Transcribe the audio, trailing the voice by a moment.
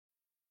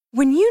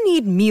When you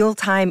need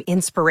mealtime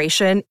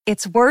inspiration,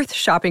 it's worth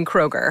shopping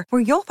Kroger,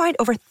 where you'll find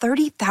over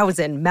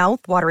 30,000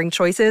 mouth-watering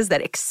choices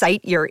that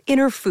excite your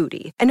inner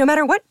foodie. And no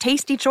matter what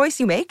tasty choice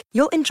you make,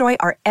 you'll enjoy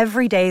our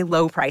everyday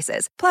low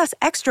prices, plus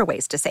extra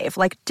ways to save,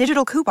 like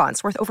digital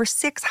coupons worth over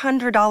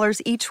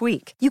 $600 each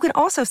week. You can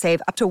also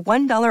save up to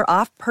 $1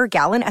 off per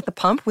gallon at the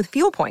pump with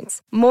fuel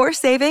points. More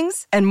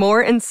savings and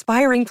more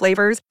inspiring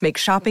flavors make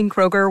shopping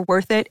Kroger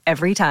worth it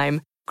every time.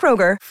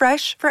 Kroger,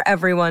 fresh for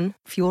everyone.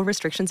 Fuel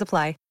restrictions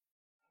apply.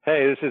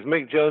 Hey, this is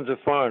Mick Jones of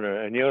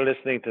Foreigner, and you're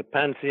listening to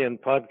Pantheon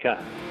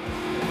Podcast.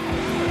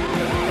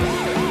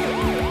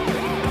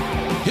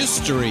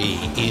 History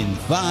in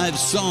 5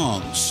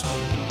 Songs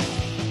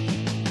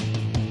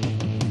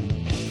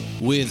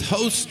with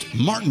host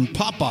Martin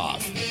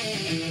Popoff.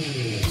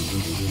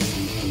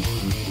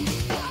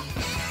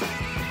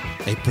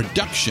 A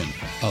production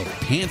of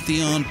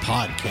Pantheon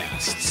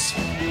Podcasts.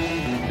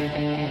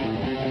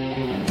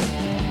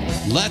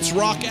 Let's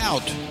rock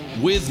out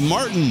with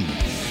Martin.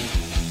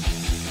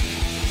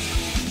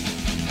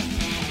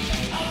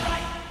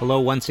 Hello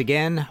once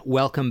again.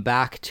 Welcome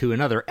back to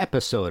another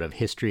episode of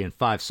History in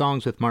 5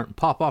 Songs with Martin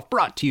Popoff,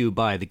 brought to you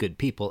by the good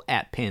people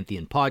at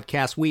Pantheon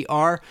Podcast. We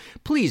are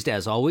pleased,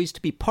 as always,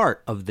 to be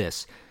part of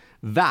this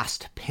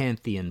vast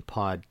Pantheon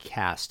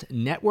Podcast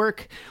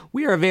network.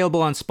 We are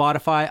available on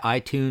Spotify,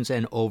 iTunes,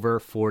 and over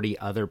 40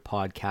 other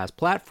podcast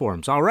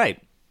platforms. All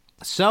right.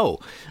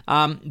 So,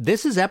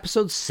 this is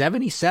episode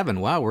 77.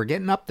 Wow, we're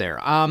getting up there.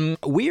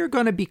 We are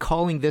going to be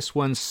calling this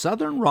one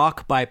Southern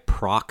Rock by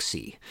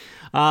Proxy.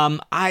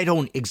 I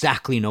don't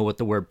exactly know what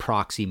the word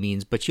proxy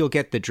means, but you'll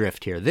get the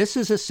drift here. This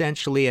is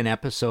essentially an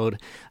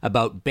episode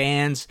about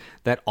bands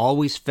that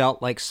always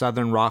felt like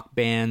Southern rock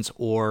bands,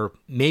 or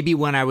maybe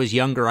when I was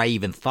younger, I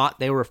even thought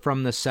they were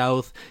from the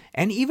South.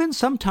 And even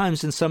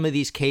sometimes in some of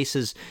these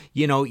cases,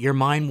 you know, your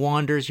mind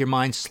wanders, your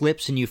mind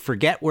slips, and you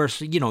forget where,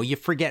 you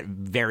forget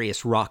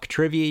various rock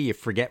trivia, you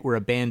forget where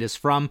a band is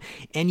from,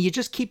 and you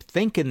just keep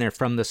thinking they're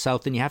from the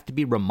South, and you have to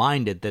be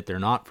reminded that they're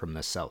not from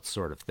the South,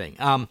 sort of thing.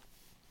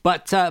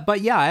 But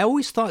yeah, I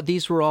always thought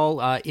these were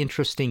all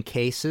interesting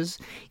cases,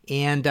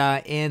 and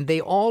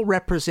they all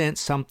represent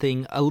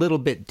something a little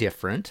bit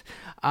different.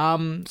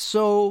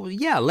 So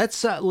yeah,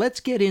 let's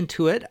get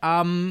into it.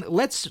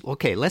 Let's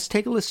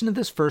take a listen to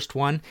this first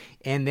one,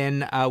 and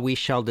then we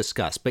shall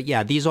discuss. But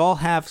yeah, these all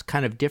have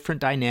kind of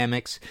different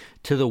dynamics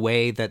to the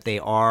way that they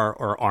are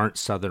or aren't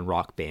Southern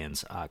rock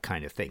bands,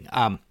 kind of thing.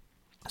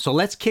 So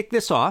let's kick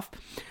this off.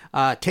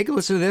 Take a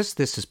listen to this.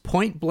 This is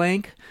Point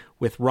Blank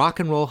with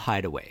Rock and Roll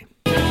Hideaway.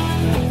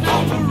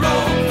 On the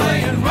road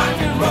playing rock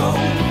and roll,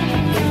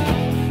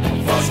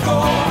 for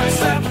score and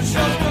 7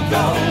 shows to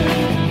go.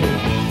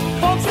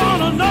 Folks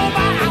wanna know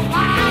about how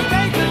wild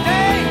day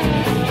today.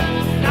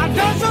 Now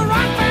does the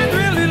rock band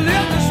really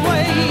live this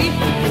way?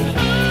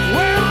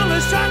 We're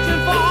only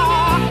searching for a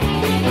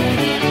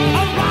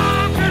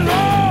rock and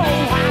roll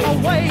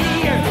hideaway.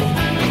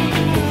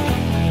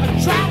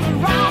 Traveling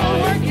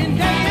around working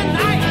day and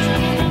night.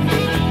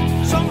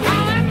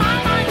 Somehow in my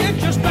mind it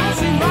just don't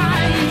seem right.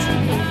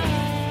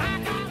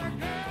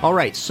 All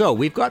right, so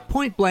we've got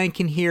Point Blank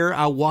in here.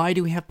 Why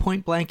do we have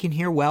Point Blank in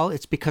here? Well,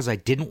 it's because I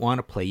didn't want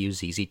to play you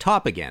ZZ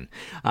Top again.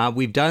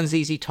 We've done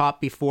ZZ Top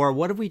before.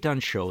 What have we done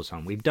shows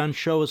on? We've done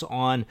shows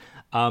on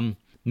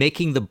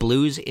making the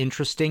blues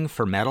interesting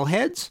for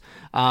metalheads,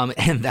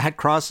 and that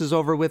crosses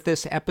over with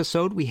this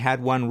episode. We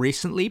had one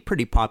recently,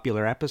 pretty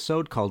popular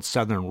episode called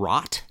Southern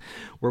Rot,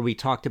 where we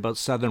talked about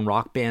Southern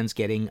rock bands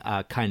getting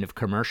kind of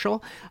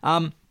commercial.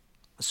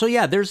 So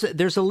yeah, there's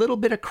a little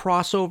bit of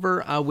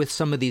crossover with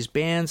some of these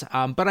bands,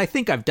 but I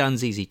think I've done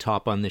ZZ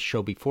Top on this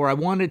show before. I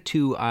wanted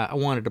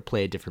to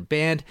play a different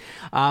band,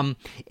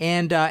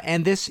 and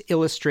this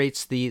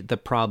illustrates the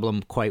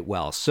problem quite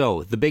well.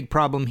 So the big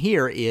problem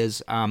here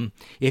is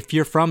if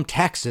you're from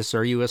Texas,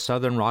 are you a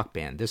Southern rock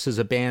band? This is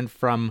a band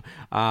from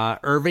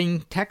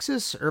Irvine,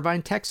 Texas.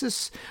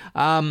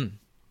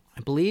 I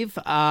believe,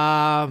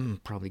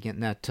 probably getting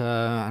that,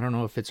 I don't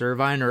know if it's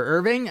Irvine or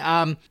Irving,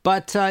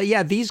 but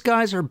yeah, these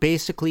guys are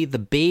basically the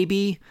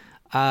baby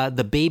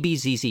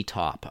ZZ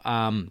Top.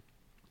 Lone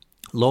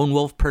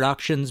Wolf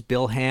Productions,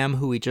 Bill Ham,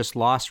 who we just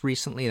lost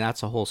recently,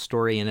 that's a whole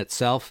story in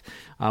itself.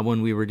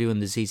 When we were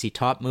doing the ZZ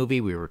Top movie,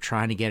 we were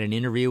trying to get an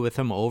interview with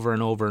him over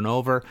and over and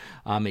over.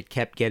 It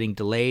kept getting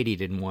delayed, he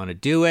didn't want to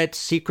do it,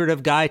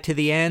 secretive guy to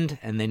the end,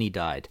 and then he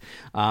died.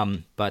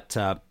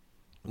 But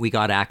we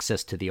got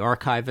access to the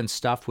archive and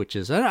stuff, which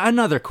is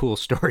another cool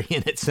story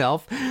in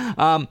itself.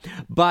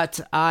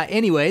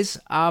 Anyways,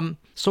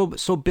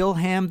 so Bill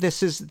Ham,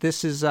 this is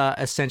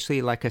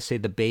essentially, like I say,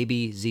 the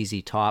baby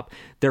ZZ Top.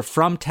 They're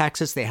from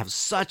Texas. They have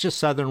such a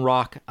Southern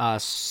rock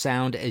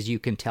sound, as you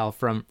can tell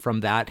from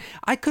that.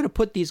 I could have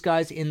put these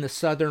guys in the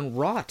Southern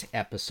Rot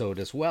episode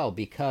as well,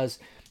 because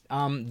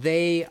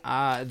they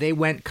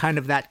went kind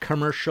of that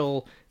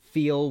commercial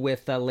feel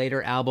with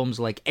later albums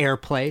like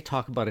Airplay,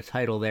 talk about a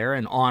title there,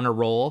 and On a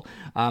Roll,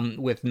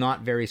 with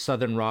not very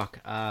Southern rock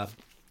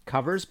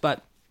covers.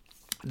 But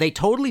they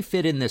totally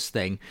fit in this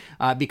thing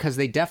because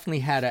they definitely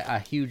had a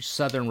huge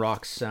Southern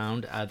rock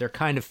sound. They're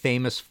kind of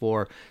famous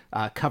for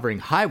covering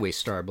Highway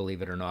Star,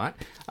 believe it or not.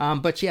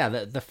 But yeah,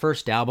 the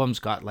first album's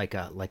got like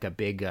a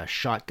big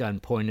shotgun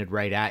pointed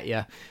right at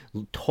you.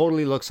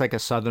 Totally looks like a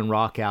Southern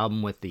rock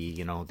album with the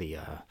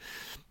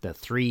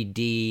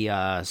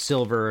 3D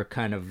silver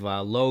kind of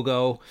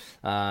logo,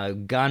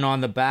 gun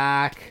on the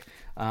back.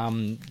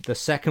 The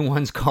second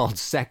one's called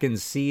Second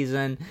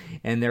Season,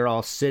 and they're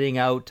all sitting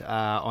out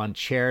on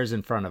chairs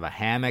in front of a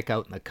hammock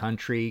out in the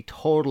country.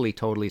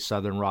 Totally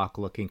Southern rock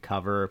looking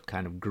cover,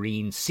 kind of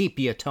green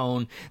sepia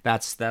tone.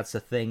 That's a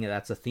thing.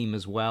 That's a theme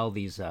as well.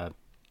 These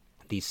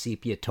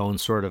sepia tone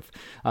sort of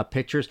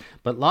pictures,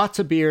 but lots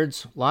of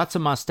beards, lots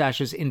of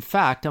mustaches. In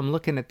fact, I'm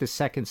looking at the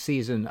Second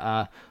Season.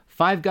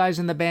 5 guys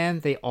in the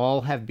band, they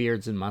all have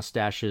beards and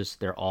mustaches.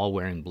 They're all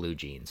wearing blue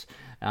jeans.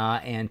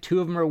 And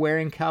 2 of them are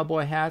wearing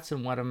cowboy hats,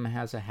 and one of them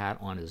has a hat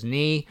on his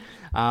knee.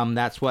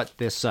 That's what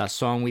this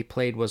song we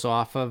played was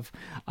off of.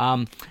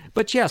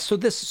 But yeah, so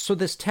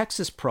this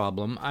Texas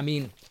problem, I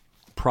mean,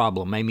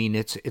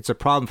 it's a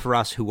problem for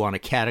us who want to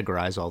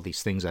categorize all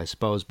these things, I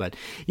suppose. But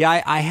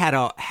yeah, I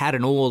had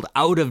an old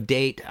out of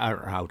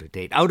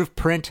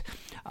print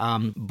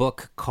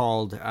book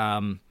called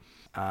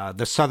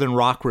the Southern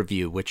Rock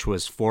Review, which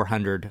was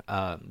 400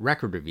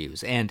 record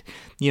reviews. And,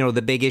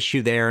 the big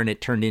issue there, and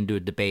it turned into a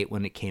debate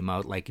when it came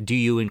out, like, do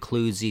you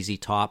include ZZ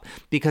Top?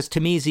 Because to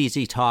me,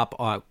 ZZ Top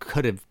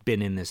could have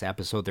been in this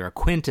episode. They're a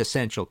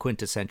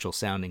quintessential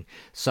sounding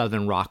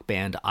Southern rock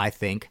band, I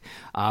think.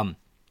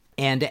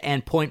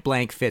 And Point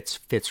Blank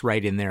fits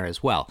right in there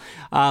as well.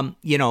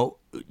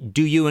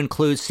 Do you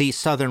include,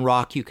 Southern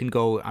rock? You can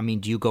go,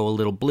 do you go a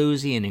little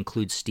bluesy and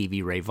include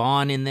Stevie Ray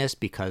Vaughan in this?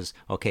 Because,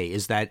 okay,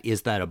 is that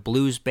a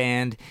blues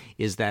band?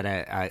 Is that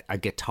a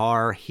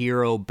guitar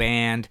hero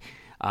band?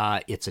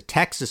 It's a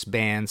Texas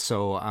band,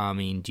 so,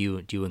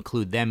 do you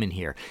include them in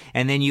here?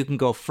 And then you can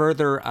go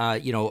further,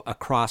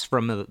 across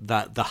from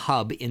the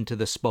hub into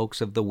the spokes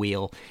of the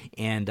wheel,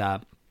 and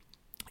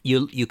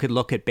You could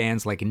look at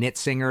bands like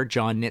Nitzinger,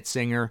 John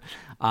Nitzinger,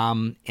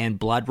 and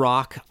Blood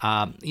Rock.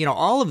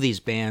 All of these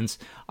bands.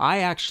 I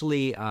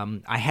actually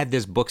I had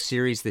this book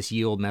series, this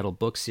Ye Old Metal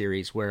book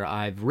series, where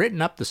I've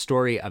written up the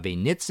story of a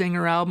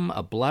Nitzinger album,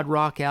 a Blood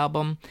Rock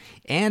album,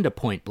 and a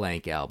Point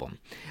Blank album.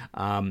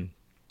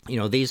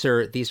 These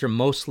are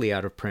mostly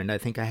out of print. I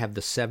think I have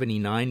the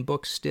 79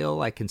 book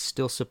still. I can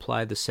still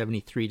supply the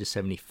 73 to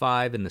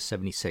 75 and the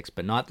 76,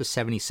 but not the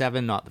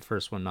 77, not the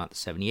first one, not the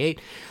 78.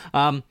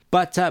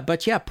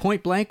 But yeah,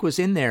 Point Blank was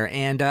in there,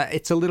 and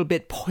it's a little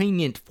bit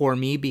poignant for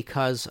me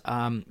because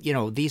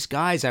these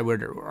guys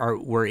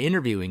were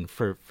interviewing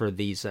for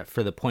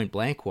the Point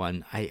Blank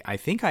one. I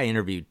think I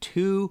interviewed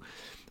 2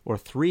 or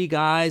 3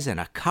 guys, and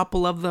a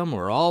couple of them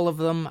or all of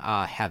them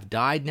have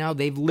died now.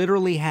 They've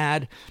literally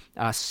had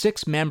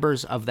 6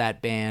 members of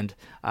that band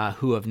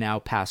who have now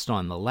passed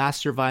on. The last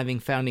surviving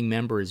founding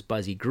member is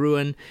Buzzy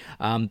Gruen,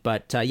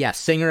 but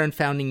singer and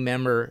founding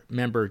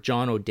member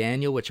John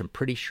O'Daniel, which I'm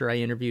pretty sure I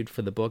interviewed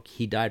for the book.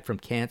 He died from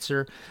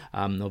cancer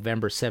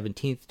November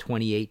 17th,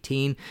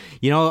 2018.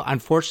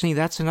 Unfortunately,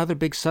 that's another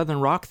big Southern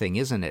rock thing,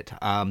 isn't it?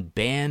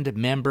 Band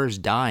members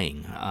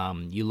dying.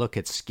 You look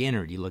at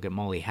Skinner, you look at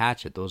Molly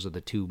Hatchet. Those are the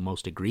 2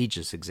 most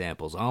egregious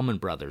examples. Allman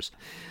Brothers.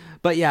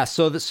 But yeah,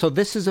 so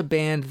this is a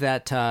band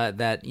that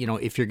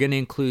if you're going to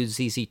include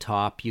ZZ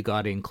Top, you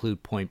got to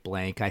include Point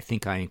Blank. I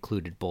think I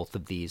included both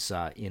of these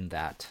in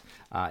that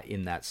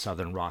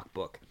Southern rock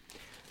book.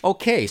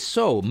 Okay,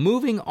 so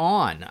moving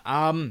on.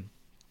 I'm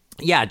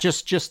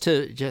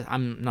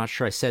not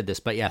sure I said this,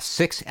 but yeah,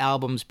 6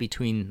 albums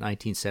between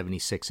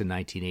 1976 and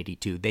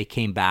 1982. They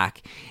came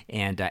back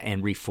and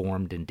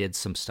reformed and did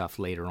some stuff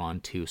later on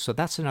too. So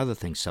that's another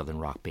thing Southern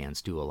rock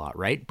bands do a lot,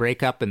 right?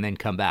 Break up and then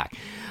come back.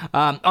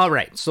 All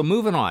right, so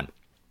moving on.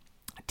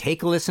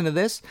 Take a listen to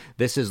this.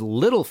 This is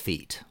Little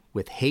Feat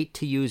with Hate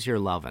to Use Your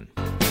Lovin'.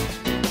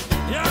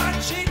 You're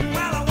cheating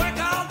while I work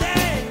all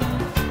day.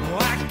 Oh,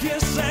 I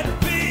guess that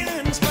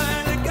feeling's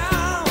finally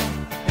gone.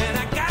 And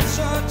I got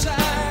so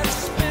tired of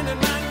spending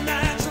my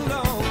nights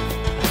alone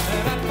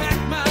that I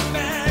packed my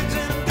bags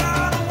and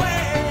gone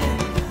away.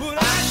 But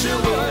I sure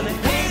would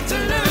hate to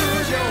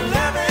lose your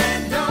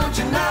loving, don't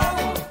you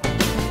know?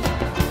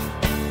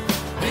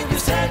 Think you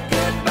said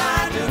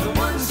goodbye to the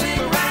one sing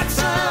right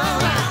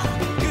song,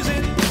 'cause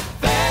it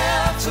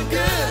felt so good.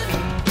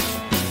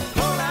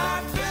 Whole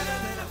lot better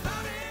than I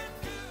thought it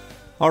could.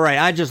 All right,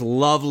 I just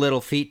love Little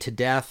Feat to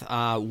death.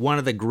 One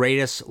of the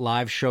greatest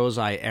live shows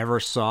I ever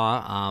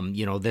saw.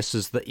 This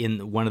is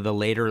in one of the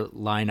later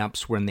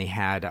lineups when they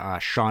had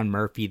Sean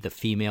Murphy, the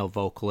female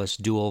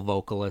vocalist, dual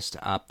vocalist,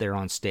 up there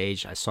on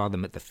stage. I saw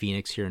them at the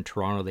Phoenix here in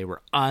Toronto. They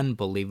were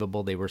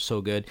unbelievable. They were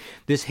so good.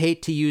 This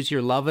Hate to Use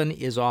Your Lovin'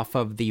 is off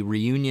of the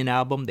Reunion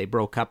album. They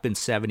broke up in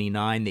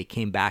 79. They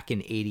came back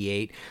in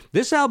 88.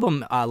 This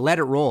album, Let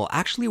It Roll,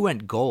 actually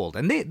went gold.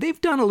 And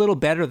they've done a little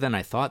better than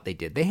I thought they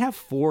did. They have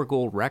 4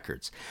 gold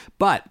records.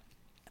 But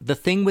the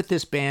thing with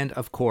this band,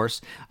 of course,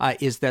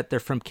 is that they're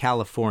from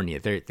California.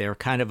 They're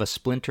kind of a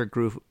splinter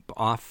group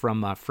off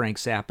from Frank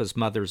Zappa's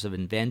Mothers of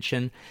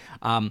Invention.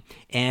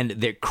 And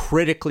they're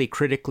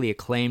critically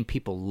acclaimed.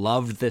 People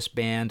loved this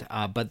band,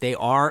 but they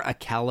are a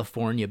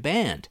California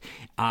band.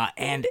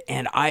 And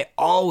I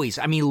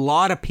mean, a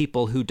lot of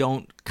people who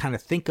don't kind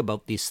of think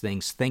about these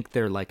things think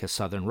they're like a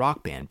Southern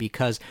rock band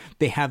because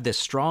they have this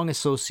strong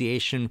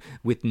association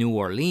with New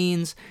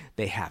Orleans.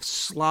 They have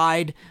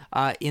slide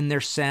in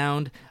their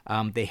sound.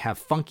 They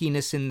have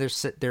funkiness in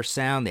their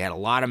sound. They had a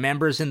lot of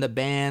members in the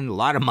band, a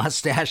lot of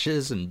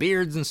mustaches and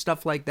beards and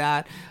stuff like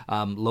that.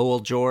 Lowell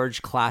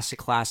George,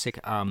 classic,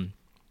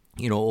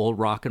 old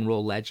rock and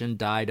roll legend,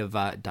 died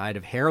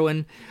of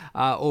heroin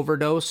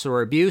overdose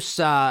or abuse.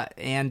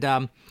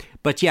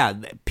 But yeah,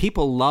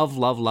 people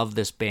love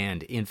this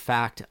band. In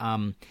fact,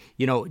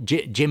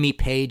 Jimmy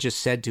Page is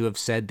said to have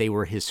said they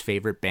were his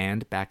favorite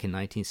band back in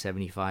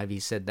 1975. He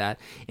said that.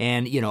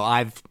 And,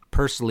 I've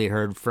personally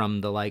heard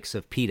from the likes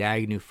of Pete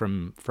Agnew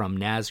from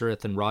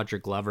Nazareth and Roger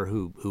Glover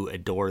who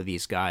adore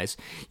these guys.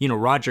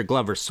 Roger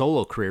Glover's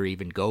solo career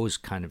even goes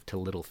kind of to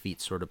Little Feat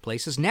sort of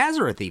places.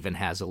 Nazareth even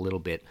has a little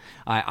bit,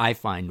 I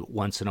find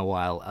once in a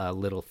while,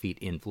 Little Feat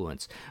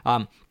influence.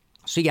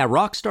 So yeah,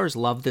 rock stars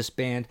love this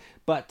band,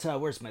 but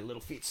where's my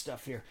Little Feat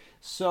stuff here?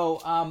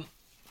 So,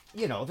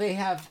 they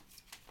have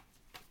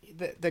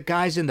the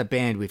guys in the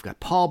band. We've got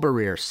Paul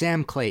Barrere,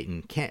 Sam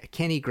Clayton,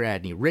 Kenny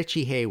Gradney,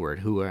 Richie Hayward,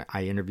 who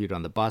I interviewed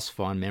on the bus,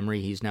 fond memory.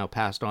 He's now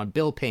passed on.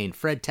 Bill Payne,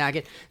 Fred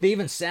Taggart. They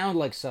even sound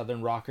like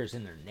Southern rockers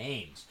in their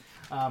names.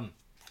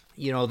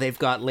 They've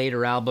got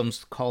later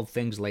albums called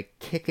things like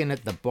Kickin'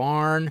 at the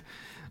Barn.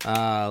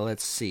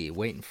 Let's see,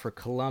 Waiting for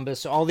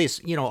Columbus, all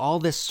this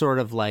sort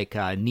of like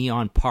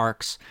Neon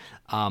Parks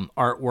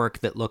artwork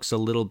that looks a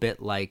little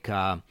bit like,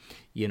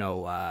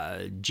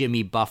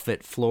 Jimmy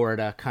Buffett,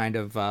 Florida kind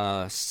of,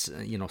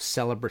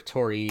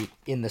 celebratory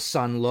in the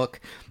sun look.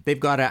 They've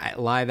got a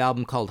live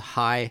album called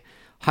High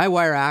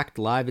Wire Act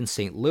live in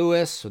St.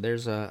 Louis, so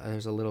there's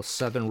a little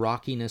southern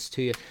rockiness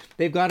to you.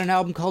 They've got an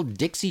album called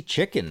Dixie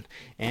Chicken,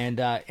 and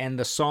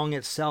the song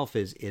itself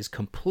is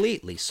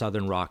completely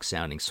southern rock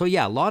sounding. So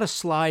yeah, a lot of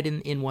slide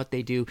in what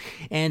they do,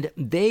 and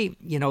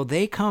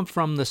they come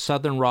from the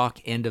southern rock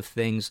end of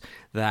things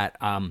that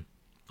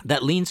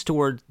leans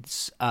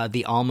towards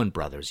the Allman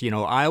Brothers.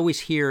 I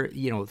always hear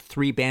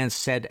three bands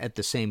said at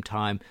the same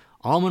time: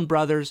 Allman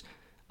Brothers,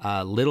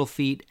 Little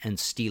Feat, and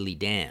Steely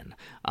Dan.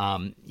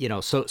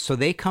 So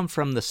they come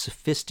from the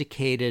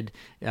sophisticated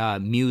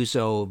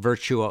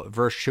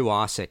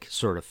virtuosic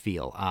sort of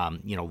feel.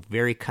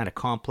 Very kind of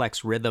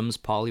complex rhythms,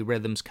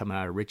 polyrhythms coming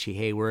out of Richie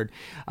Hayward.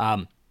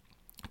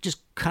 Just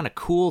kind of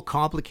cool,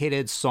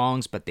 complicated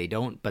songs, but they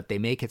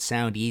make it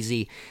sound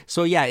easy.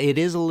 So yeah, it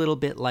is a little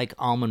bit like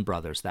Allman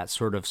Brothers, that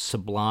sort of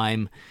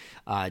sublime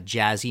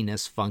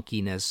jazziness,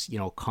 funkiness,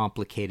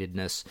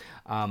 complicatedness.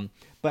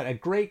 But a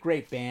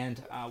great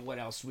band. What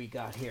else we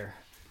got here?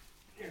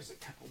 Here's a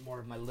couple more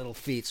of my Little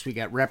Feats. We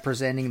got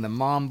Representing the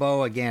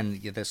Mambo.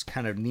 Again, this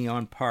kind of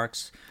Neon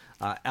Parks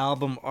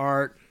album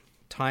art.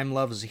 Time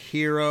Loves a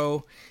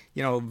Hero.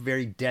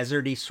 Very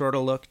deserty sort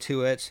of look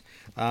to it.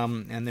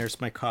 And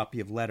there's my copy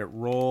of Let It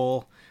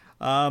Roll.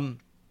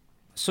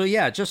 So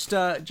yeah, just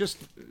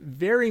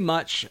very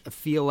much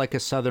feel like a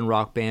southern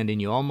rock band,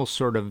 and you almost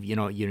sort of you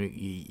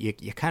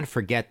kind of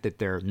forget that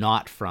they're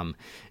not from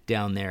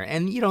down there.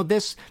 And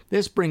this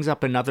brings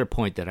up another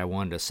point that I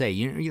wanted to say.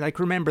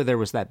 Remember there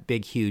was that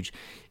big huge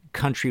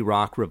country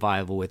rock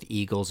revival with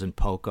Eagles and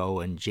Poco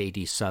and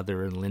J.D.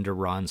 Souther and Linda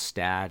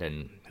Ronstadt,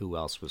 and who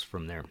else was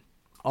from there?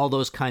 All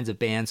those kinds of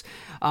bands,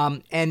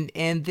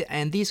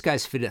 and these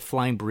guys fit at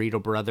Flying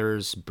Burrito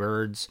Brothers,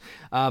 Byrds,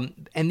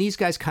 and these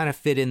guys kind of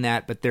fit in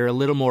that, but they're a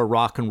little more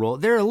rock and roll.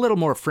 They're a little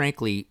more,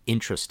 frankly,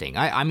 interesting.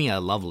 I mean, I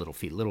love Little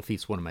Feat. Little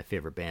Feat's one of my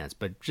favorite bands,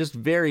 but just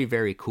very,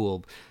 very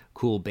cool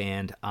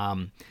band.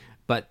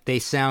 But they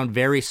sound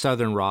very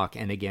Southern rock,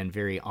 and again,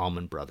 very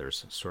Allman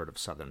Brothers sort of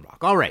Southern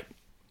rock. All right,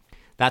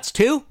 that's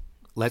two.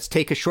 Let's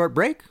take a short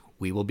break.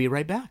 We will be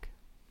right back.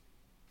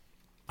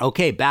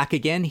 Okay, back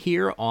again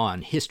here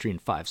on History in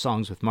 5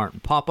 Songs with Martin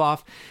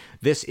Popoff.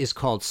 This is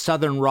called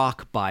Southern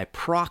Rock by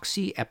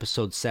Proxy,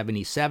 episode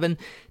 77.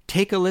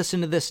 Take a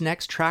listen to this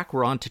next track.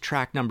 We're on to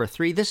track number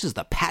 3. This is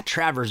the Pat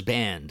Travers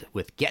Band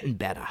with Getting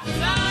Better.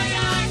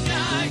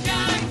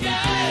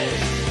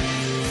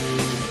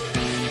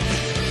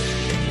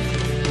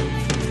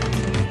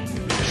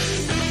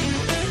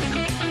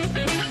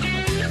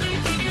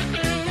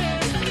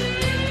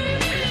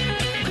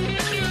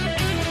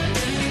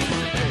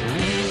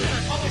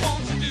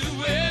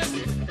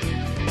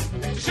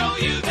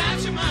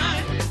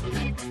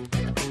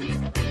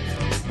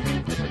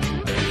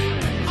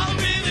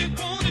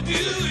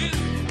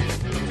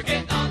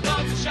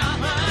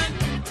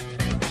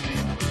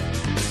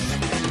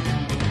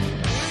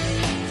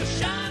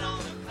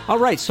 All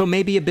right, so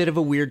maybe a bit of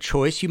a weird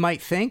choice, you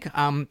might think.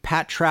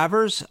 Pat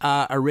Travers,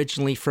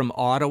 originally from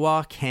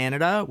Ottawa,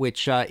 Canada,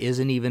 which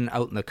isn't even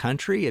out in the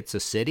country. It's a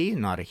city,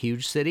 not a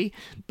huge city,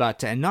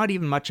 but not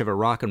even much of a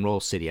rock and roll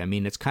city. I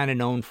mean, it's kind of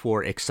known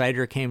for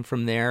Exciter came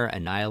from there,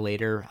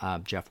 Annihilator,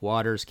 Jeff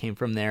Waters came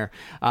from there,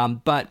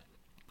 but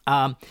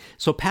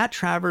So Pat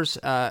Travers,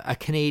 a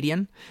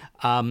Canadian,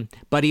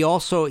 but he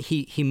also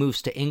he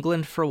moves to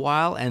England for a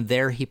while, and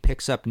there he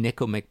picks up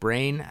Nico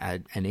McBrain,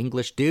 an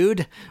English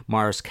dude,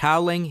 Mars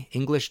Cowling,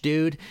 English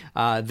dude.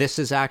 This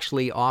is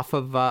actually off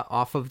of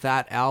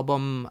that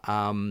album.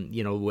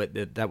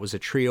 That was a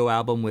trio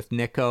album with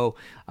Nico.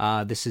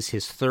 This is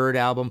his third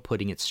album,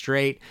 Putting It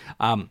Straight.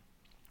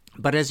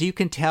 But as you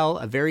can tell,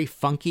 a very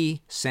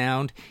funky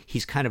sound.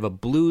 He's kind of a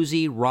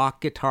bluesy rock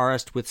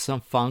guitarist with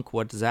some funk.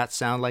 What does that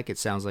sound like? It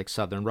sounds like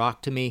Southern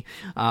rock to me.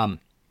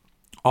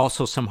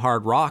 Also some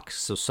hard rock.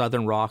 So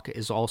Southern rock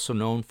is also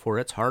known for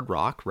its hard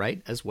rock,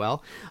 right, as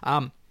well.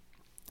 And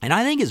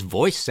I think his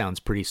voice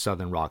sounds pretty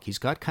Southern rock. He's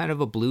got kind of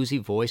a bluesy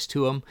voice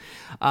to him.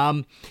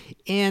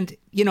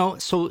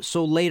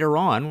 So later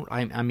on,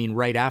 I mean,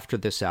 right after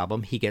this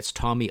album, he gets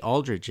Tommy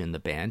Aldridge in the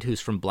band,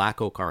 who's from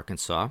Black Oak,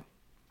 Arkansas.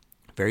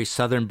 Very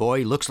Southern boy.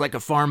 He looks like a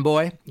farm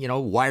boy,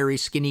 wiry,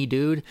 skinny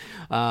dude.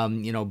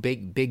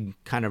 Big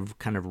kind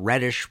of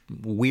reddish,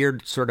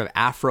 weird sort of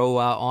afro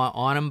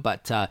on him.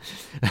 But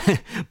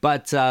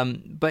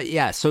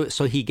yeah.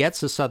 So he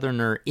gets a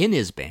Southerner in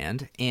his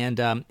band, and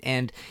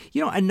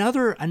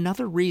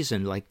another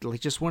reason, like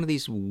just one of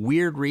these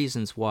weird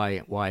reasons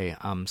why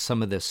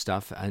some of this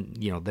stuff,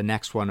 the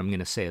next one I'm going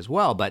to say as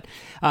well. But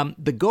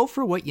the Go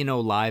For What You Know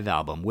live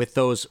album with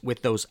those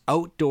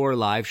outdoor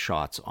live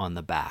shots on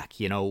the back,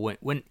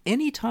 when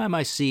anytime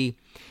I see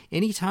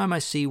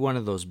one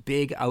of those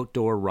big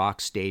outdoor rock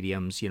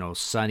stadiums,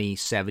 sunny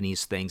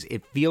 70s things,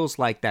 it feels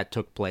like that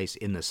took place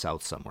in the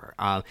South somewhere.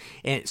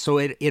 And so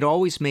it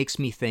always makes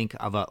me think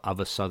of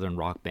a Southern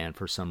rock band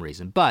for some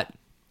reason. But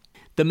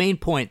the main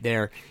point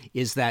there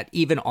is that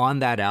even on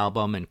that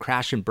album and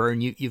Crash and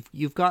Burn,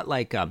 you've got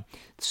like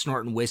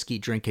Snorting Whiskey,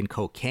 Drinking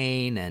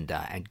Cocaine,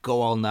 and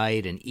Go All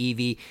Night, and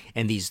Evie,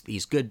 and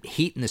these good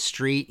Heat in the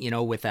Street,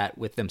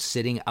 with them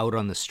sitting out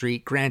on the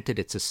street. Granted,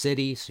 it's a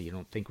city, so you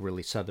don't think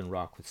really Southern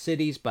rock with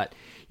cities, but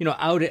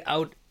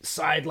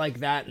outside like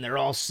that, and they're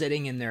all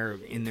sitting in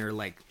their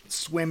like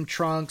swim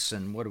trunks.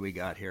 And what do we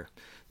got here?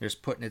 There's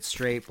Putting It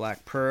Straight,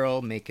 Black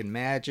Pearl, Making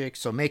Magic.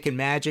 So Making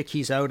Magic,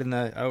 he's out in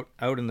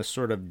the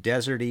sort of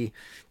deserty,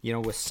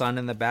 with sun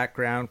in the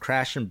background.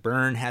 Crash and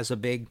Burn has a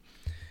big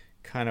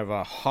kind of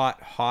a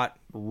hot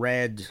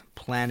red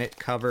planet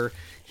cover.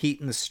 Heat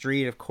in the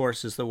Street, of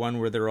course, is the one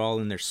where they're all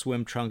in their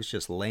swim trunks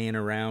just laying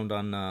around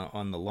on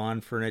the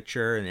lawn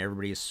furniture, and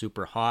everybody is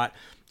super hot.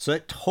 So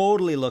it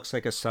totally looks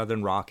like a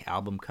Southern rock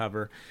album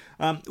cover,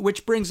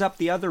 which brings up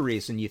the other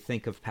reason you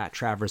think of Pat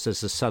Travers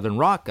as a Southern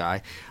rock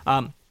guy.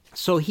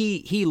 So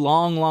he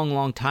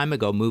long time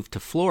ago moved to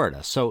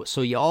Florida. So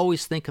you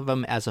always think of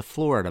him as a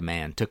Florida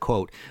man. To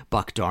quote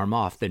Buck Dharma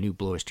off the new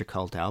Blue Oyster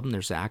Cult album,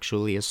 there's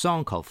actually a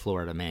song called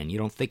Florida Man. You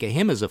don't think of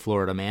him as a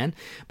Florida man,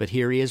 but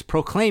here he is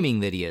proclaiming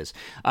that he is.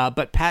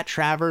 But Pat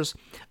Travers,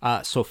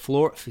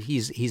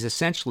 he's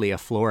essentially a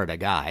Florida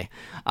guy.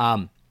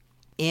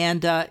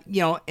 And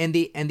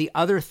the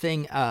other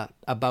thing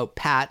about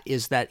Pat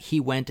is that he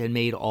went and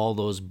made all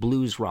those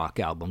blues rock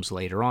albums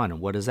later on. And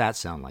what does that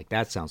sound like?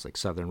 That sounds like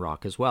Southern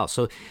rock as well.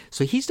 So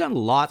he's done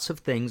lots of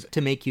things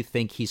to make you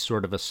think he's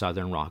sort of a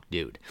Southern rock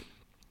dude.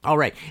 All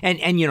right. And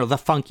the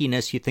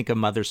funkiness, you think of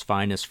Mother's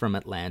Finest from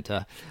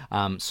Atlanta.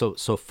 So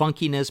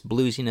funkiness,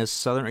 bluesiness,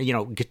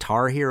 Southern,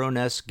 guitar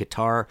hero-ness,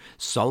 guitar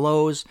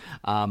solos,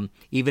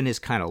 even his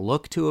kind of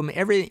look to him.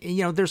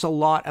 There's a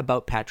lot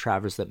about Pat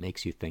Travers that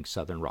makes you think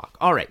Southern rock.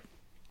 All right.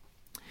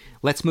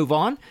 Let's move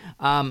on.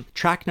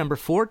 Track number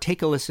 4,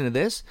 take a listen to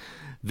this.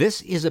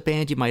 This is a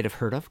band you might have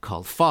heard of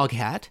called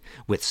Foghat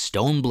with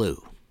Stone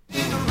Blue.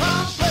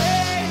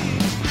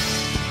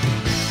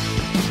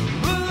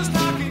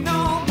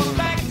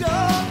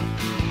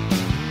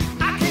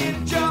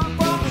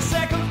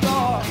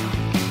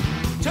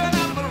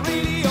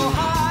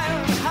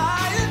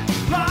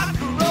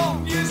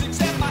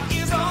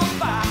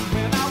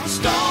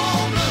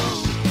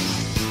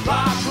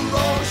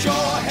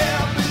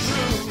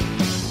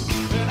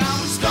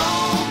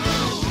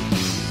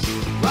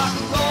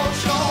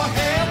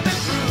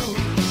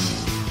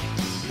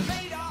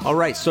 All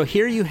right, so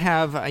here you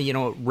have,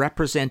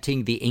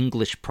 representing the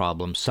English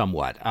problem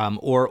somewhat,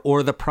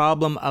 or the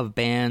problem of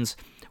bands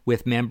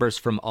with members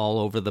from all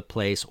over the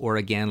place, or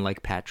again,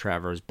 like Pat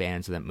Travers,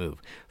 bands that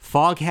move.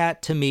 Foghat,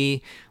 to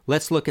me,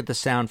 let's look at the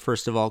sound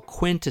first of all.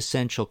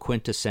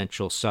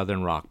 Quintessential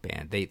Southern rock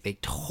band. They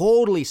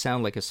totally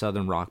sound like a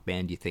Southern rock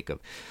band. You think of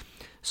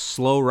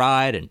Slow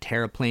Ride and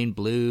Terraplane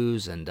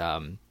Blues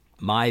and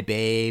My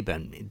Babe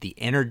and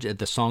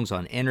the songs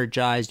on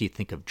Energized. You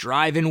think of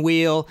Driving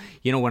Wheel.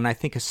 When I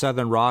think of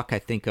Southern rock, I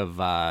think of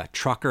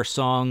trucker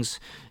songs.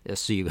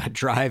 So you got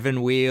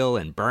Driving Wheel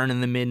and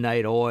Burning the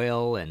Midnight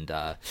Oil and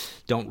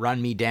Don't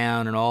Run Me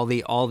Down and all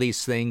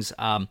these things.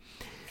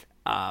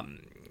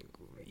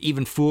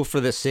 Even Fool for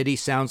the City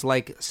sounds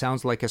like a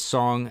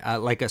song,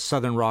 like a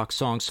Southern rock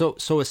song.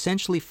 So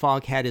essentially,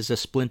 Foghat is a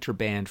splinter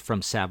band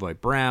from Savoy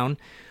Brown,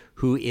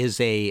 who is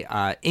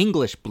a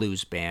English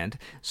blues band.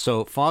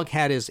 So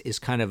Foghat is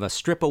kind of a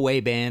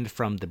strip-away band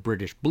from the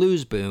British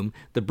blues boom.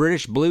 The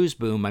British blues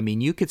boom, I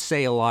mean, you could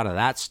say a lot of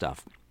that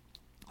stuff.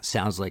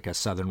 sounds like a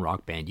Southern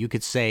rock band. You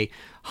could say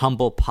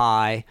Humble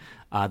Pie,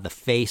 The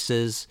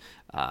Faces,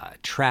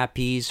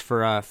 Trapeze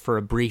for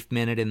a brief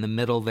minute in the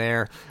middle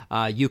there.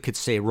 You could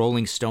say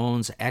Rolling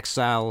Stones'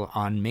 Exile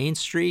on Main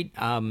Street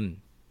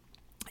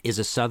is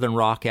a Southern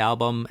rock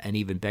album, and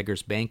even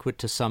Beggar's Banquet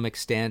to some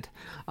extent.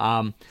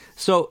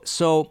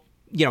 So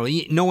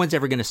no one's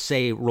ever going to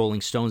say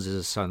Rolling Stones is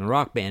a Southern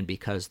rock band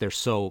because they're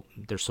so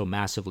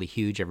massively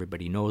huge.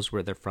 Everybody knows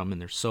where they're from, and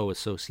they're so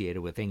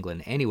associated with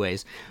England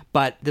anyways.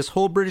 But this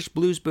whole British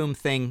blues boom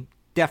thing,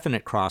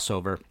 definite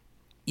crossover.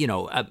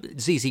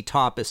 ZZ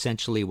Top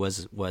essentially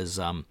was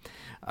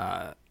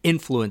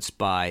influenced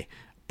by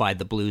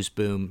the blues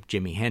boom.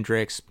 Jimi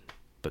Hendrix,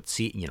 but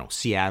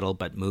Seattle,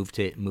 but moved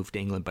to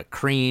England. But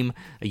Cream,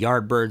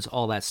 Yardbirds,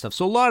 all that stuff.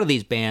 So a lot of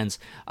these bands,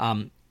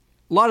 a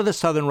lot of the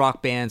Southern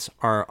rock bands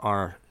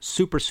are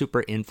super,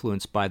 super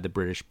influenced by the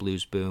British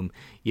blues boom.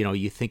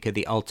 You think of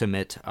the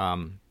Ultimate,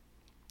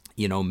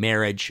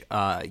 Marriage,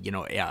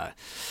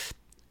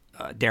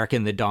 Derek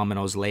and the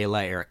Dominoes,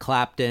 Layla, Eric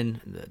Clapton,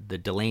 the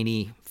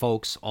Delaney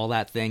folks, all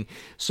that thing.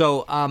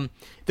 So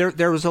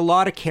there was a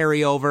lot of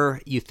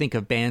carryover. You think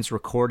of bands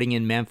recording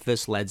in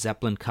Memphis, Led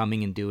Zeppelin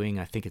coming and doing,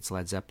 I think it's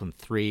Led Zeppelin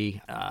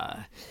 3,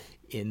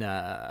 in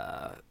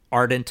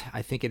Ardent,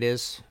 I think it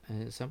is.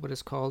 Is that what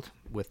it's called?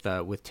 With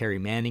Terry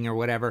Manning or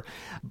whatever.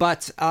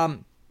 But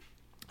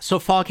so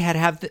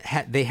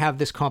Foghat they have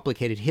this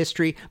complicated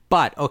history.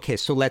 But okay,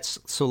 so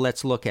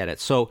let's look at it.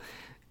 So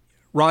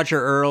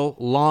Roger Earl,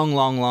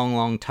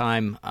 long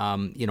time,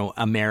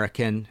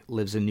 American,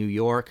 lives in New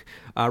York.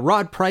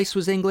 Rod Price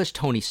was English.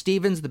 Tony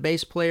Stevens, the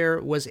bass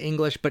player, was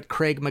English. But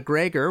Craig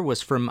McGregor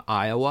was from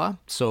Iowa.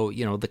 So,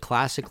 the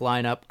classic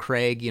lineup,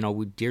 Craig,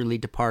 we dearly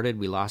departed.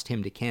 We lost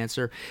him to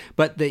cancer.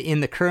 But in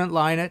the current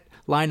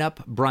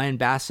lineup, Brian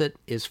Bassett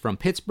is from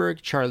Pittsburgh.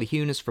 Charlie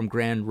Hune is from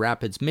Grand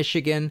Rapids,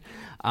 Michigan.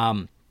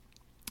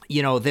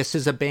 This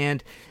is a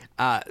band...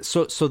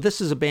 So this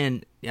is a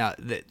band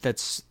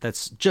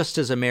that's just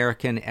as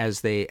American as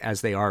they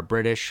are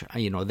British.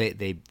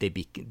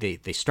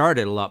 They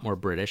started a lot more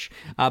British,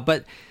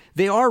 but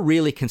they are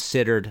really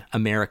considered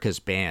America's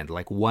band,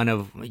 like one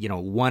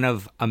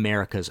of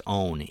America's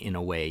own in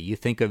a way. You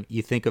think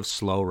of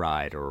Slow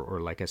Ride or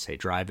like I say,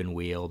 Drive and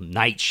Wheel,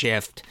 Night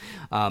Shift.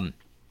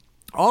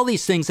 All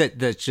these things that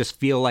just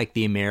feel like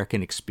the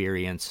American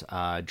experience,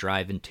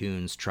 drive-in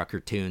tunes, trucker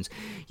tunes.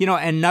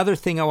 Another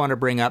thing I want to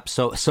bring up,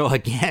 so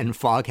again,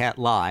 Foghat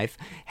Live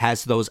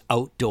has those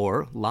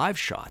outdoor live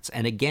shots.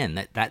 And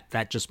again,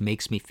 that just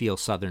makes me feel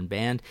Southern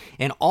band.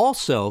 And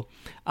also,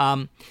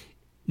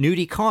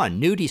 Nudie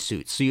Con, nudie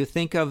suits. So you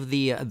think of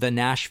the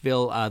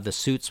Nashville, the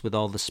suits with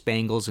all the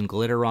spangles and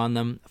glitter on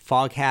them.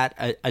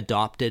 Foghat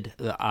adopted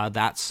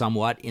that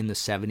somewhat in the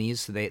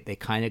 70s. They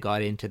kind of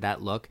got into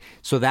that look.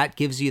 So that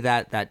gives you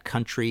that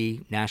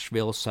country,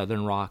 Nashville,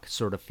 Southern rock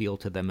sort of feel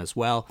to them as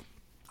well.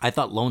 I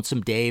thought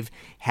Lonesome Dave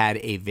had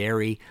a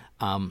very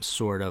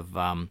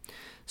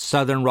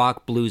Southern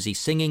rock bluesy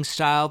singing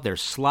style.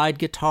 There's slide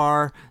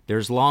guitar,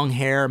 there's long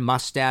hair,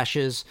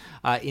 mustaches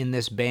in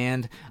this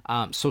band.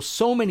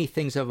 So many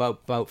things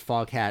about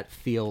Foghat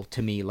feel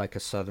to me like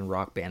a Southern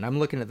rock band. I'm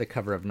looking at the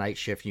cover of Night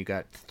Shift. You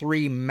got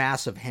 3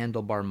 massive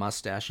handlebar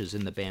mustaches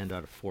in the band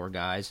out of 4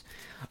 guys.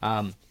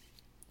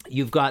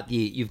 You've got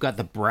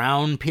the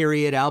Brown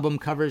period album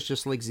covers,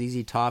 just like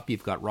ZZ Top.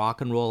 You've got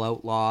Rock and Roll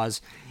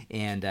Outlaws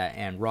and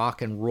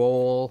Rock and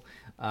Roll.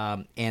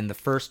 And the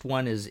first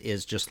one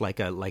is just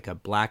like a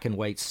black and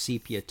white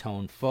sepia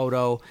tone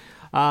photo.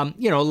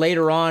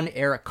 Later on,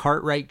 Eric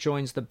Cartwright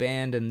joins the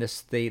band, and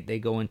they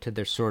go into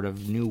their sort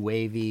of new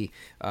wavy,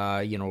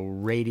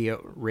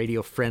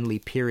 radio friendly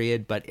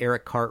period. But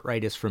Eric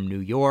Cartwright is from New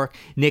York.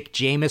 Nick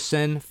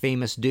Jameson,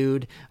 famous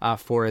dude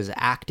for his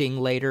acting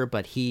later,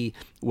 but he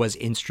was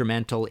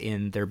instrumental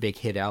in their big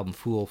hit album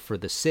Fool for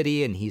the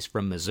City, and he's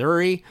from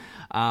Missouri.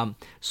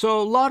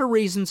 So a lot of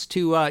reasons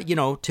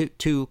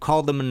to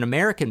call them an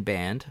American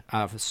band,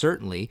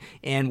 certainly.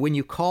 And when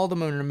you call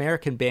them an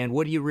American band,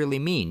 what do you really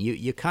mean?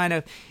 You kind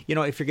of,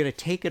 if you're going to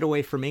take it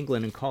away from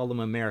England and call them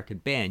an American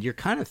band, you're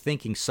kind of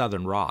thinking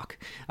Southern rock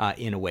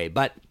in a way.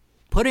 But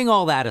putting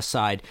all that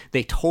aside,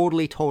 they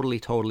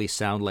totally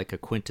sound like a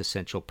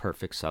quintessential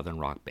perfect Southern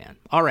rock band.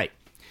 All right.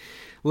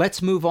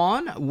 Let's move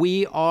on.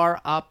 We are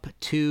up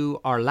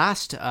to our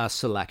last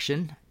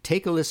selection.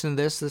 Take a listen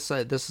to this.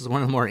 This is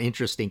one of the more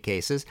interesting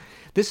cases.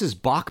 This is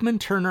Bachman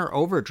Turner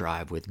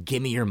Overdrive with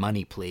Gimme Your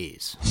Money,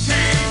 Please.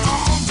 Hang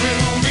on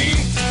with me,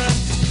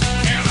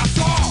 and I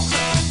saw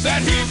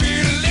that he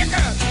be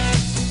liquor,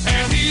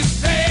 and he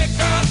stayed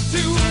up to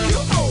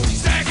he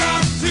stack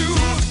up to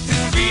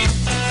his feet,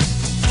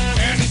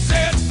 and he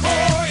said,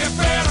 "Oh, you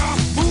better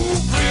move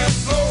real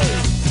slow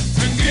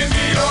and give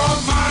me your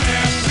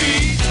money,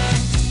 please."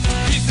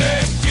 He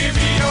said, "Give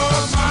me your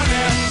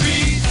money,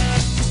 please."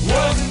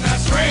 Wasn't that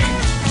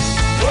strange?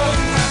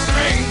 Wasn't that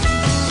strange?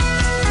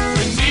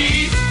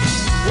 Indeed,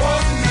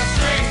 wasn't that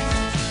strange?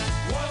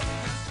 Wasn't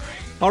that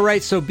strange? All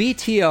right, so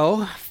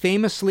BTO,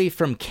 famously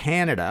from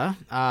Canada,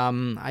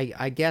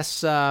 I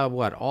guess,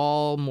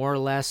 all more or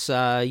less,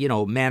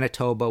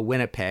 Manitoba,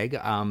 Winnipeg,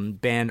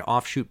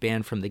 offshoot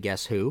band from the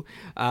Guess Who.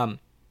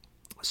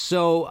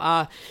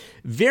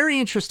 Very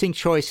interesting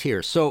choice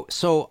here.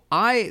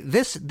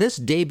 This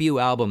debut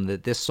album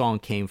that this song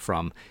came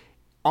from,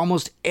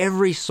 almost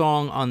every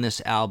song on this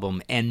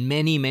album and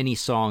many, many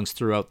songs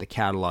throughout the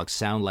catalog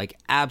sound like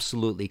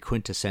absolutely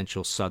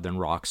quintessential Southern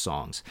rock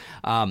songs.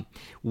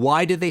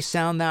 Why do they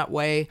sound that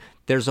way?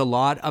 There's a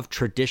lot of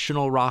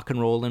traditional rock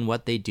and roll in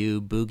what they do,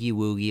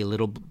 boogie-woogie, a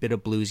little bit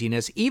of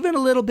bluesiness, even a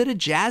little bit of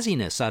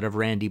jazziness out of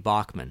Randy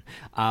Bachman.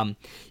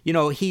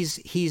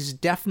 He's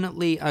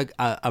definitely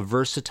a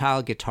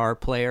versatile guitar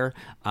player,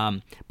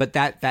 but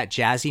that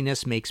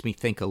jazziness makes me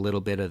think a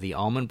little bit of the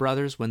Allman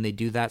Brothers when they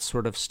do that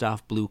sort of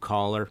stuff, blue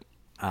collar.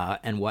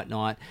 And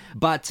whatnot,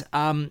 but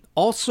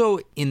also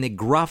in the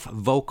gruff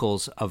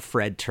vocals of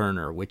Fred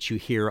Turner, which you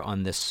hear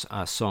on this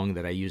song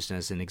that I used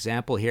as an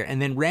example here.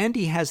 And then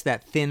Randy has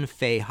that thin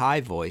Fay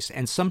high voice,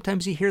 and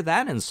sometimes you hear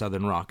that in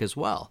Southern rock as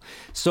well.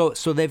 So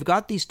they've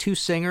got these two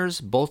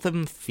singers, both of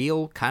them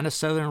feel kind of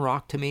Southern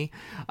rock to me.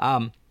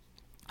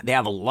 They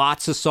have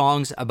lots of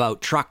songs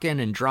about trucking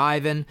and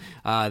driving.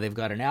 They've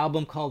got an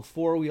album called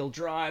 4-Wheel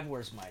Drive.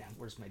 Where's my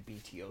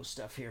BTO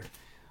stuff here?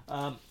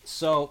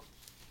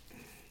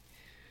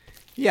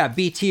 Yeah,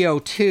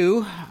 BTO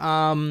 2,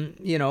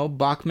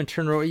 Bachman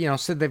Turner,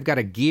 so they've got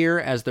a gear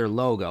as their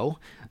logo.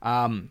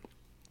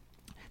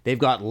 They've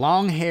got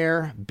long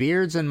hair,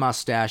 beards, and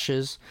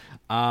mustaches.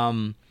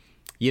 They're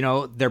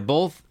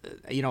both,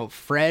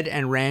 Fred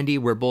and Randy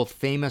were both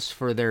famous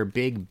for their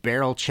big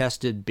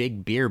barrel-chested,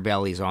 big beer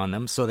bellies on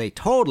them, so they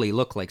totally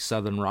look like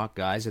Southern rock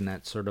guys in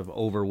that sort of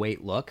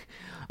overweight look.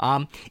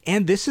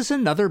 And this is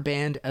another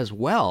band as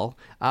well,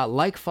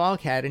 like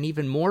Foghat, and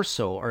even more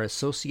so, are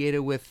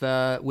associated with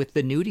the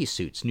Nudie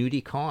Suits,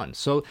 Nudie Con.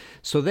 So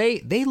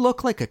they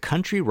look like a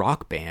country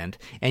rock band,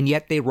 and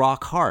yet they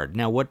rock hard.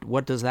 Now,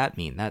 what does that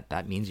mean?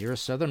 That means you're a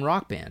Southern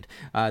rock band.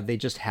 They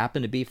just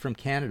happen to be from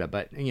Canada,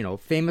 but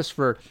famous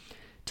for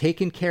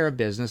Taking Care of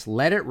Business,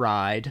 Let It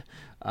Ride,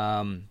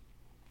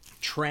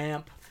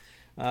 Tramp.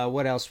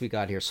 What else we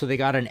got here? So they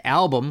got an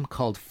album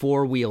called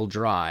 4-Wheel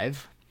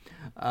Drive.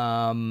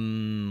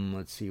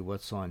 Let's see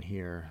what's on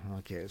here.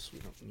 Okay, so we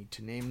don't need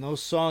to name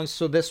those songs.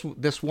 So this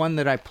one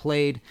that I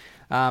played,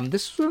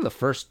 this was one of the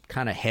first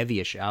kind of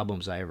heavyish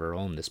albums I ever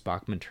owned, this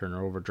Bachman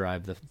Turner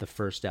Overdrive, the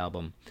first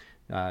album,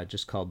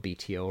 just called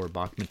BTO or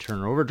Bachman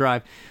Turner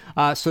Overdrive.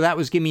 So that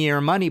was Give Me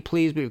Your Money,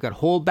 Please. We've got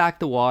Hold Back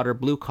the Water,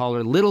 Blue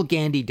Collar, Little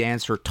Gandy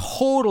Dancer,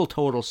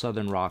 total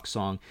Southern rock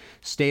song.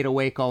 Stayed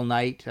Awake All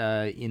Night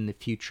in the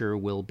future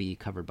will be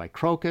covered by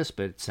Crocus,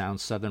 but it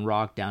sounds Southern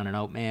rock, Down and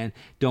Out Man.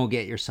 Don't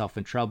Get Yourself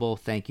in Trouble,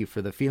 Thank You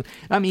for the Feeling.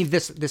 I mean,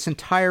 this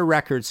entire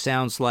record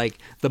sounds like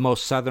the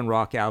most Southern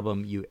rock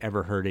album you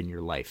ever heard in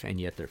your life, and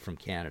yet they're from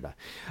Canada.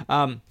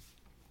 So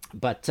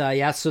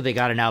they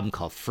got an album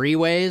called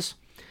Freeways.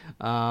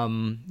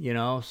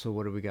 So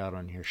what do we got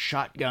on here?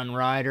 Shotgun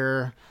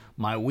Rider,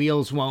 My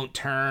Wheels Won't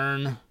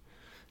Turn,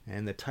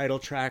 and the title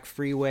track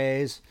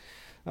Freeways.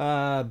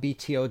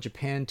 BTO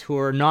Japan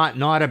Tour,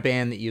 not a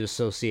band that you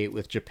associate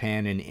with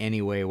Japan in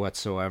any way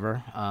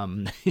whatsoever.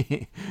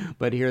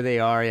 But here they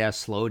are, yeah,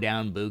 Slow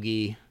Down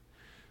Boogie,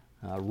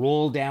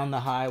 Roll Down the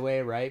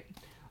Highway, right?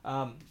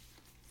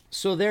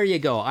 So there you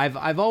go.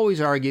 I've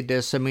always argued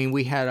this. I mean,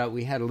 we had a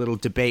little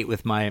debate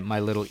with my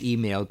little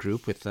email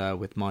group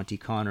with Monty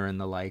Connor and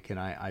the like, and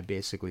I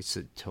basically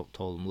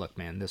told him, look,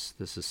 man, this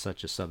is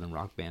such a Southern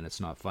rock band.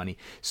 It's not funny.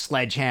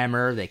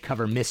 Sledgehammer, they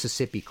cover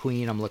Mississippi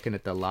Queen. I'm looking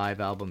at the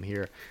live album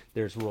here.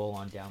 There's Roll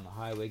On Down the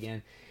Highway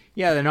again.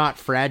 Yeah, they're not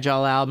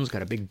fragile albums.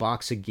 Got a big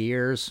box of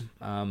gears.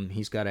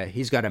 He's got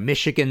a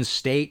Michigan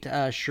State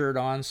shirt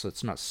on, so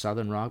it's not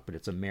Southern rock, but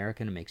it's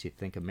American. It makes you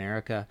think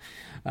America.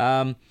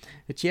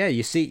 It's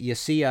you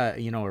see a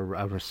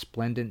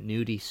resplendent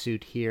nudie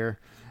suit here.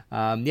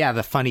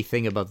 The funny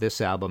thing about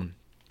this album,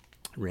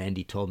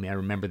 Randy told me, I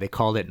remember they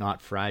called it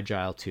Not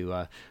Fragile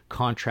to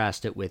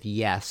contrast it with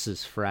Yes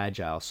is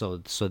Fragile.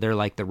 So they're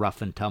like the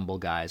rough and tumble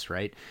guys,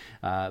 right?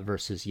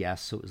 Versus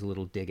Yes. So it was a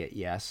little dig at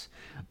Yes.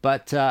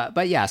 But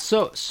yeah,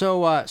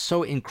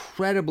 so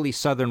incredibly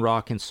Southern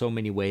rock in so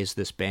many ways,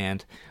 this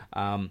band,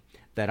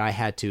 that I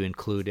had to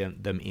include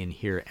them in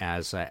here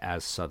as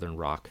Southern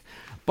rock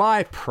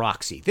by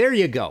proxy. There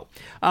you go.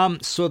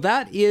 So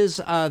that is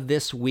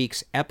this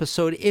week's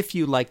episode. If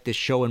you like this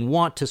show and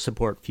want to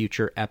support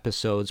future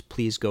episodes,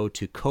 please go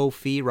to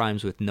Ko-fi,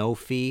 rhymes with no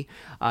fee,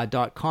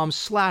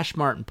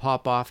 .com/Martin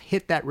Popoff.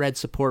 Hit that red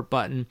support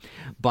button.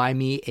 Buy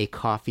me a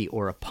coffee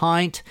or a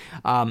pint.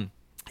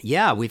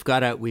 Yeah, we've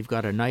got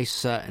a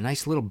nice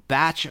little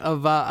batch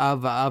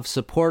of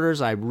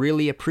supporters. I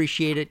really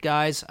appreciate it,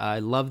 guys. I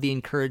love the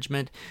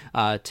encouragement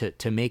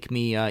to make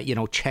me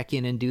check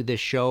in and do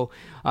this show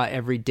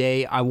every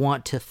day. I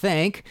want to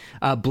thank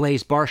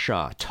Blaze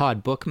Barshaw,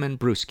 Todd Bookman,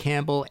 Bruce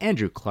Campbell,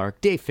 Andrew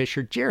Clark, Dave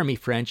Fisher, Jeremy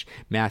French,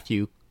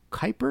 Matthew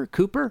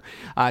Cooper,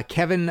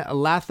 Kevin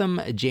Latham,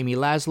 Jamie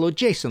Laszlo,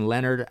 Jason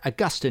Leonard,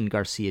 Augustin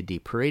Garcia de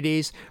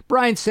Paredes,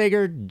 Brian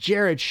Sager,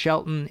 Jared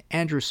Shelton,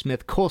 Andrew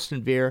Smith,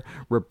 Colston Veer,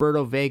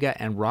 Roberto Vega,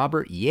 and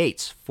Robert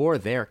Yates for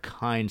their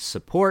kind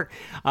support.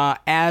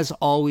 As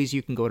always,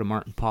 you can go to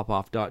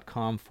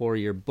martinpopoff.com for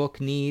your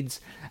book needs.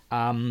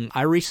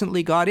 I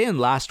recently got in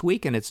last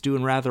week, and it's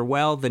doing rather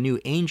well. The new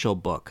Angel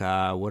book.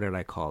 What did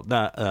I call it?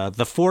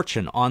 The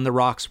Fortune on the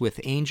Rocks with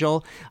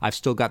Angel. I've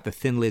still got the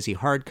Thin Lizzy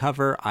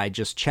hardcover. I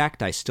just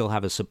checked. I still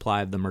have a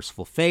supply of The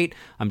Merciful Fate.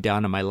 I'm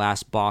down to my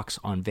last box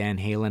on Van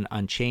Halen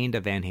Unchained,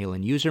 a Van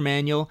Halen user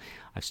manual.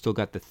 I've still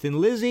got the Thin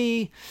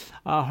Lizzy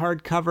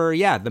hardcover.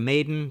 Yeah, The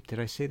Maiden. Did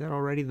I say that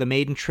already? The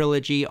Maiden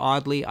trilogy.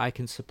 Oddly, I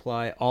can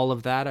supply all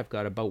of that. I've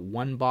got about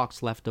one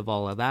box left of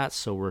all of that,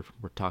 so we're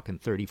talking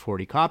 30,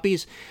 40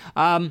 copies.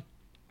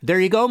 There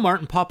you go,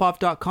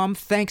 martinpopoff.com.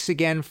 Thanks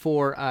again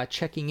for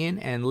checking in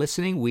and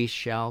listening. We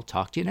shall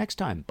talk to you next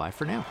time. Bye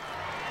for now.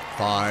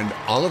 Find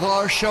all of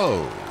our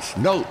shows,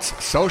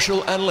 notes,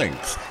 social, and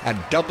links at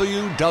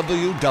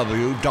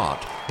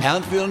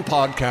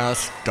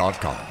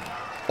www.pantheonpodcast.com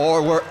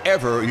or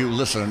wherever you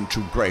listen to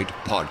great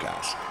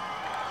podcasts.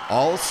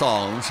 All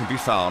songs can be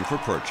found for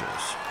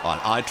purchase on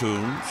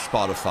iTunes,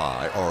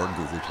 Spotify, or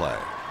Google Play.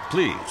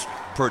 Please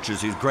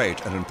purchase these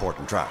great and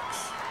important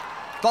tracks.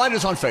 Find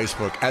us on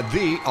Facebook at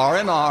the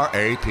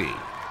RNRAP.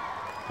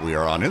 We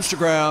are on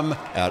Instagram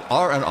at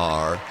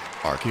RNR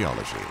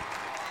Archaeology.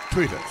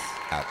 Tweet us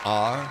at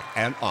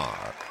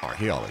RNR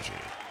Archaeology.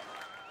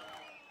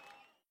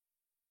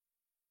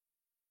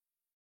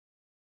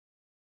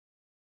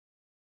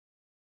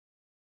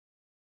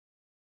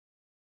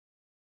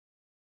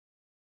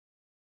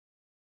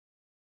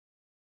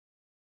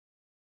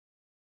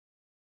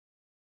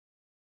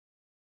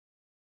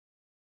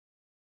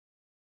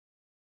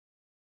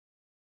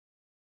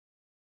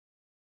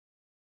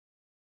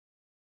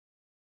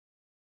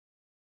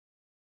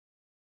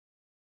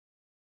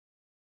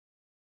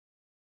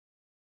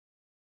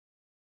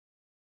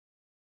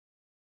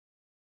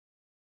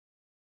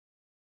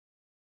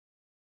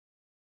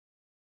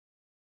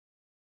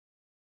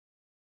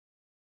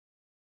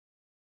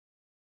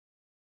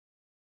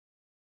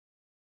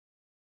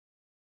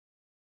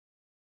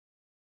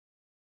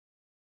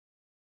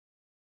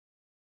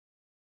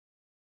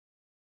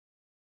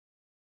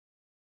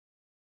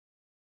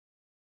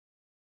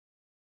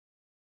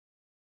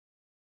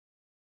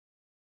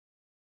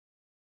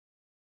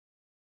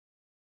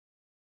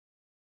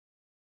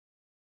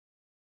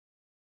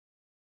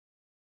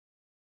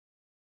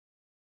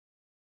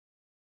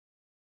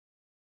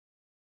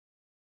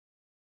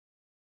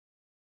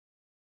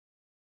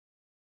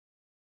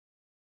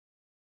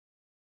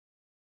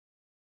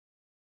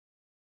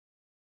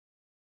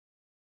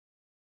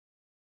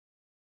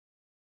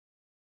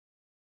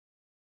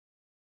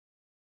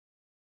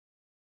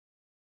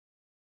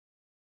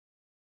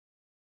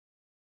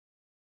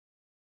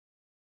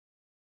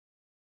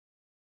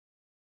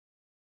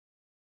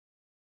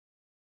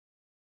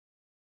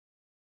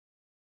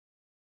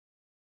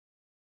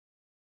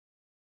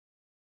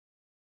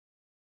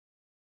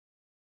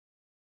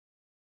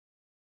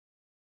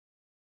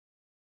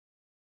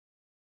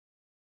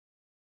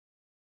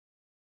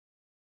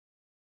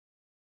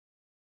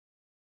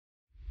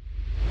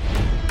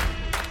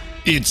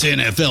 It's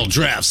NFL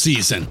draft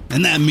season,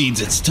 and that means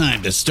it's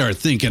time to start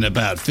thinking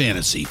about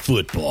fantasy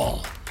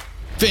football.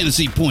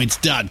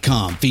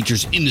 FantasyPoints.com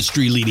features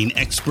industry-leading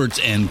experts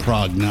and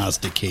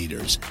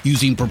prognosticators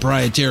using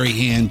proprietary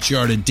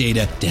hand-charted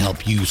data to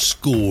help you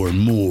score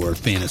more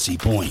fantasy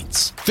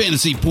points.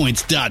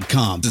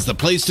 FantasyPoints.com is the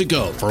place to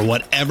go for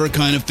whatever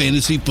kind of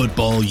fantasy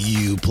football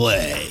you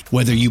play.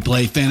 Whether you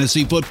play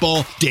fantasy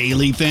football,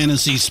 daily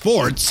fantasy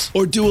sports,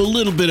 or do a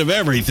little bit of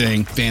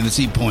everything,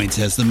 Fantasy Points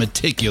has the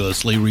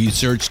meticulously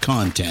researched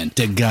content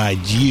to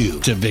guide you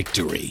to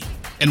victory.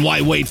 And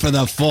why wait for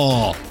the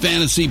fall?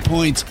 Fantasy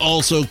Points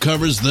also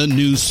covers the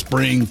new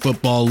spring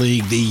football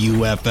league, the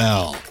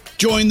UFL.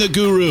 Join the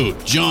guru,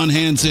 John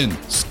Hansen,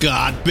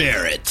 Scott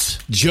Barrett,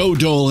 Joe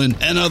Dolan,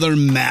 and other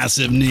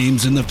massive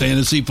names in the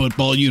fantasy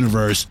football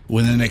universe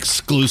with an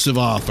exclusive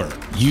offer.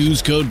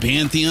 Use code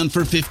Pantheon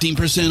for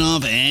 15%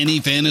 off any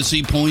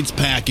Fantasy Points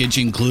package,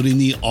 including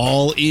the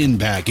all-in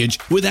package,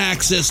 with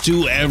access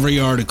to every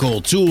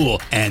article, tool,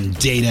 and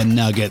data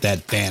nugget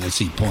that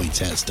Fantasy Points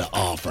has to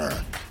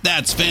offer.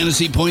 That's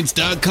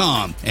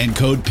FantasyPoints.com and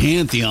code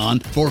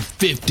Pantheon for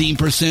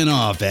 15%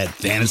 off at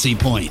Fantasy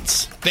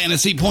Points.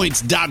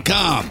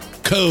 FantasyPoints.com,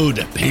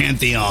 code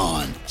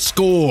Pantheon.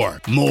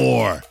 Score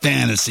more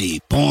fantasy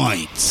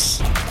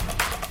points.